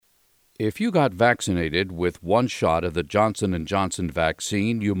If you got vaccinated with one shot of the Johnson & Johnson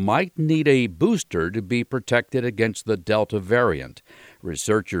vaccine, you might need a booster to be protected against the Delta variant.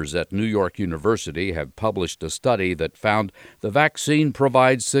 Researchers at New York University have published a study that found the vaccine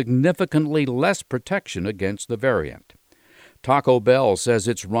provides significantly less protection against the variant. Taco Bell says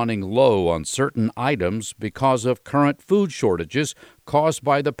it's running low on certain items because of current food shortages caused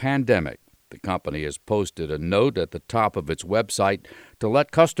by the pandemic. The company has posted a note at the top of its website to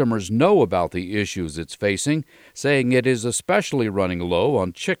let customers know about the issues it's facing, saying it is especially running low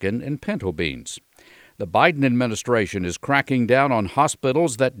on chicken and pinto beans. The Biden administration is cracking down on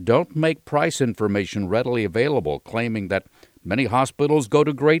hospitals that don't make price information readily available, claiming that many hospitals go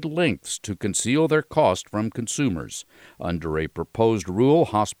to great lengths to conceal their cost from consumers. Under a proposed rule,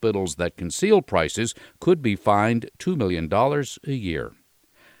 hospitals that conceal prices could be fined $2 million a year.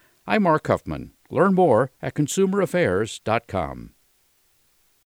 I'm Mark Huffman. Learn more at ConsumerAffairs.com.